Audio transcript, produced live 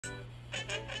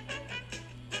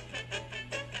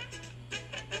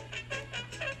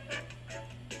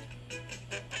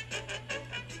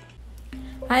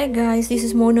Hi guys, this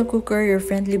is Mona Cooker, your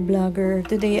friendly blogger.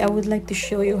 Today I would like to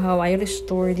show you how I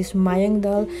restore this Mahyang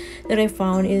doll that I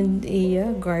found in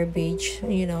the garbage.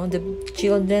 You know, the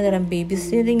children that I'm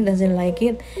babysitting doesn't like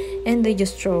it and they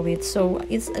just throw it. So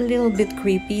it's a little bit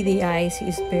creepy. The eyes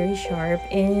is very sharp,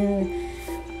 and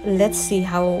let's see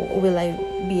how will I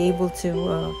be able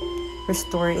to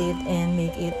restore it and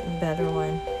make it a better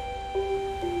one.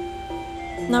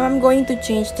 Now I'm going to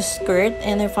change the skirt,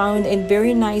 and I found a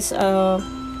very nice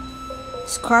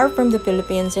scarf from the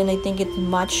Philippines, and I think it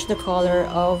matched the color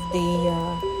of the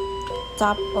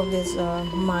top of this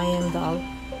Mayan doll.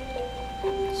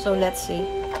 So let's see.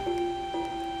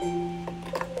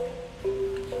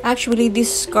 Actually, this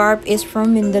scarf is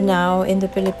from Mindanao in the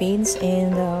Philippines,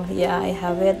 and yeah, I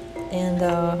have it, and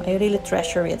I really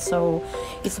treasure it. So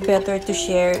it's better to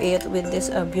share it with this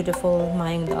beautiful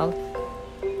Mayan doll.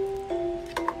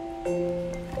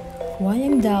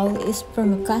 Wayang doll is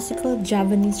from a classical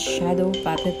Javanese shadow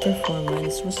puppet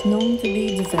performance was known to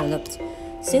be developed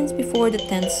since before the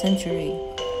 10th century.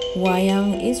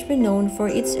 Wayang is renowned for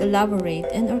its elaborate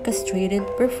and orchestrated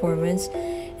performance,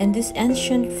 and this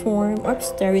ancient form of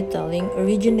storytelling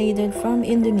originated from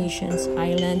Indonesia's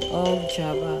island of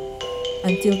Java.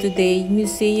 Until today,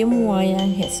 Museum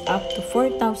Wayang has up to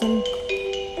 4,000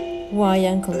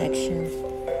 Wayang collection.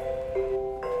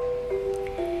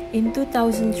 In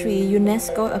 2003,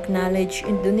 UNESCO acknowledged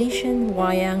Indonesian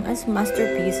Wayang as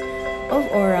masterpiece of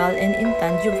oral and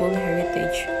intangible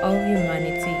heritage of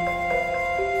humanity.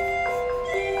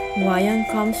 Wayang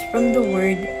comes from the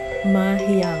word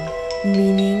Mahyang,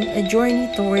 meaning a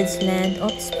journey towards land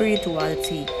of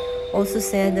spirituality. Also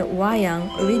said that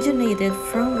Wayang originated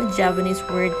from a Javanese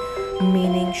word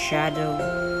meaning shadow,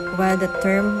 while the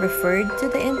term referred to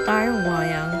the entire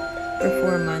Wayang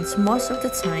performance. Most of the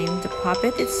time, the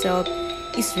puppet itself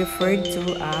is referred to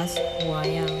as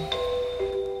Wayang.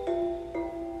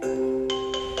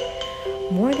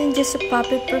 More than just a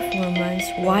puppet performance,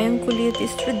 Wayang kulit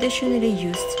is traditionally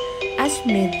used as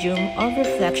medium of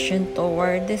reflection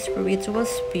toward the spiritual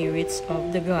spirits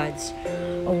of the gods.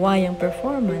 A Wayang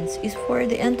performance is for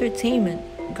the entertainment,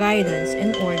 guidance,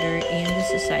 and order in the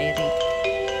society.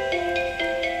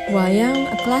 Wayang,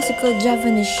 a classical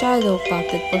Javanese shadow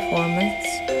puppet performance,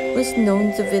 was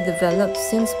known to be developed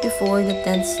since before the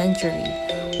 10th century.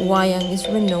 Wayang is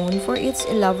renowned for its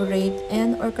elaborate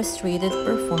and orchestrated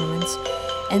performance,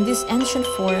 and this ancient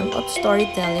form of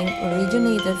storytelling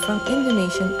originated from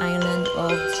Indonesian island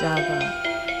of Java.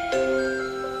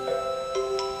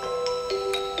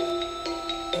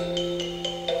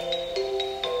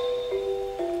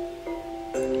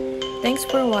 Thanks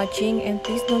for watching, and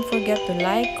please don't forget to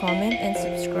like, comment, and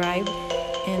subscribe,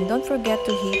 and don't forget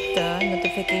to hit the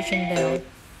notification bell.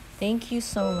 Thank you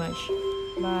so much.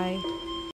 Bye.